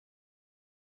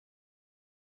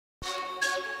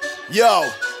Yo,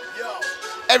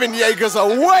 Eren Yeager's a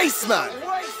waste man.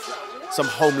 Some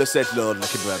homeless edgelord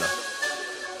looking brother.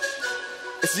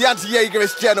 It's the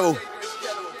anti-Yeagerist general.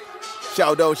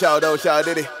 Shao Dow, Shao Dow, Shao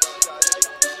Diddy.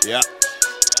 Yeah,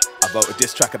 I wrote a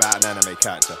diss track about an anime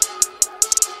character.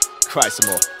 Cry some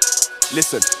more.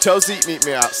 Listen, tell Zeke meet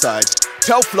me outside.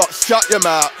 Tell Flot shut your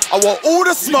mouth. I want all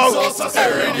the smoke.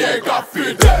 Eren Yeager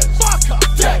feel dead.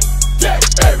 Dead, dead.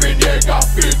 Eren Yeager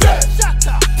feel dead.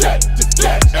 Dead,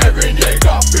 dead. Eren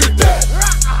Yeager feel dead.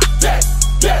 Dead,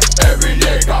 dead. Eren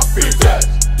Yeager feel dead.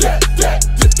 Dead, dead,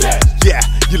 dead. Yeah,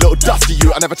 you little dusty you,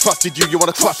 I never trusted you. You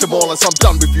wanna trust them all and so I'm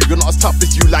done with you. You're not as tough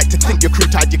as you like to think. Your crew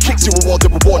tied your kicks, you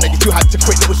awarded reward. Now you too had to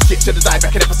quit, little shit. Should've died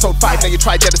back in episode 5. Now you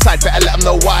tried genocide, better let them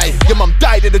know why. Your mum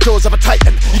died in the jaws of a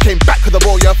titan. You came back with a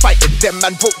war, you're fighting. Them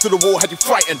man broke through the wall, had you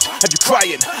frightened, had you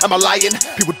crying. Am I lying?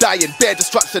 People dying, bare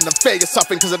destruction. Unfair, you're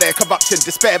suffering because of their corruption.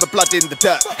 Despair of blood in the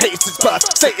dirt, hate since birth,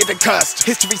 sated and cursed.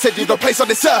 History said you've no place on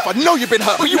this earth. I know you've been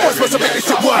hurt, but you weren't supposed to make this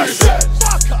shit worse.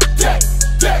 Dead,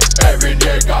 dead. Eren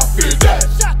Yeager feel dead.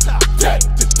 Dead,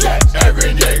 dead.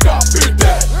 Eren Yeager feel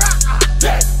dead.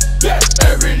 Dead, dead.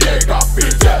 Eren Yeager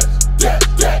feel dead. Dead,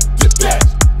 dead, dead.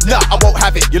 Nah, I won't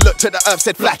have it. You looked at the earth,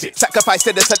 said flat it. Sacrificed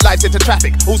innocent lives into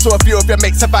traffic. Also a few of your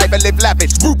mates survive and live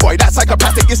lavish. Rude boy, that's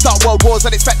psychopathic. You start world wars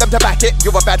and expect them to back it.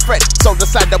 You're a bad friend, so the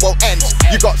slander won't end.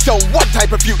 You got shown one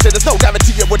type of future, there's no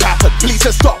guarantee it would happen. Please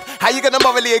just stop. How you gonna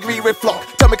morally agree with Flock?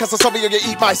 Tell me cause I'm sorry you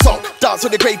eat my sock. Dance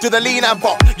on the grave to the lean and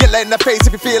bop. Get let in the face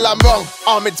if you feel I'm wrong.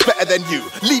 Armin's better than you,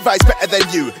 Levi's better than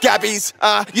you. Gabby's,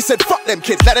 you said fuck them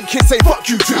kids, let them kids say fuck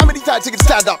you too. How many times you can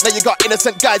stand up? Now you got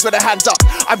innocent guys with their hands up.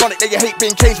 Ironic that you hate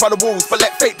being caged by the wolves, but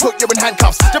let fate put you in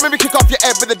handcuffs. Don't make me kick off your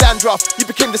head with a dandruff. You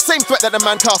became the same threat that the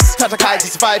man costs. Tatakai to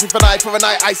survive if an eye for an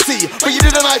eye I see. But you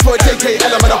did an eye for a JK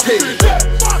element of P.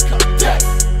 Dead,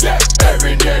 dead.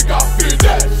 Eren Yeager feel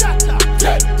dead.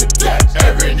 Dead, dead.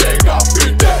 Eren Yeager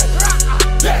feel dead.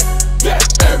 Dead, dead.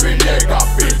 Eren Yeager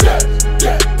feel dead.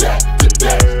 Dead, dead,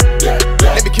 dead.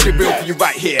 Let me keep it real for you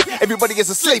right here. Everybody is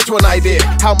a slave to an idea.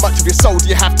 How much of your soul do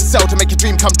you have to sell to make your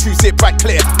dream come true? See it bright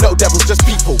clear. No devils, just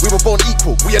people. We were born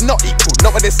equal. We are not equal.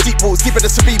 Not when there's sequels. Keeping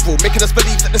us cerebral, making us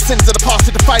believe that the sins of the past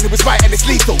to define who is right and it's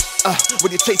lethal.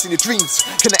 When you're chasing your dreams,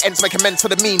 can the ends make amends for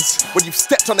the means? When you've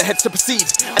stepped on the heads to proceed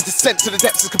and descent to the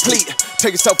depths is complete. Tell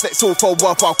yourself that it's all for a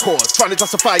worthwhile cause. Trying to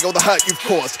justify all the hurt you've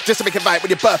caused just to make it right when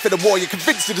you're birthed in a war. You're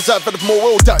convinced you deserve it of more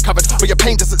all dirt covered, but your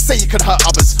pain doesn't say you can hurt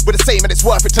others. We're the same and it's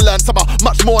worth it to learn some are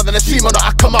much more than a human or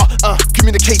akama.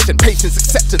 Communication, patience,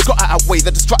 acceptance, gotta outweigh the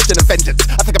destruction and vengeance.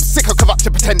 I think I'm sick of corrupted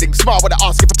pretending. Smart when I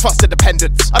ask you for trust and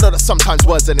dependence. I know that sometimes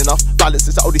words ain't enough. Violence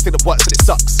is the only thing that works and it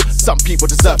sucks. Some people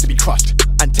deserve to be crushed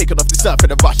and taken off this earth in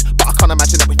a rush. But I can't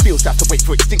imagine that we feel to have to wait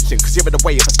for extinction, cause you're in the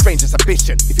way of a stranger's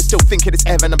ambition. If you're still thinking it's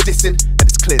Eren I'm dissing, then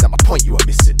it's clear that my point you are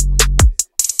missing.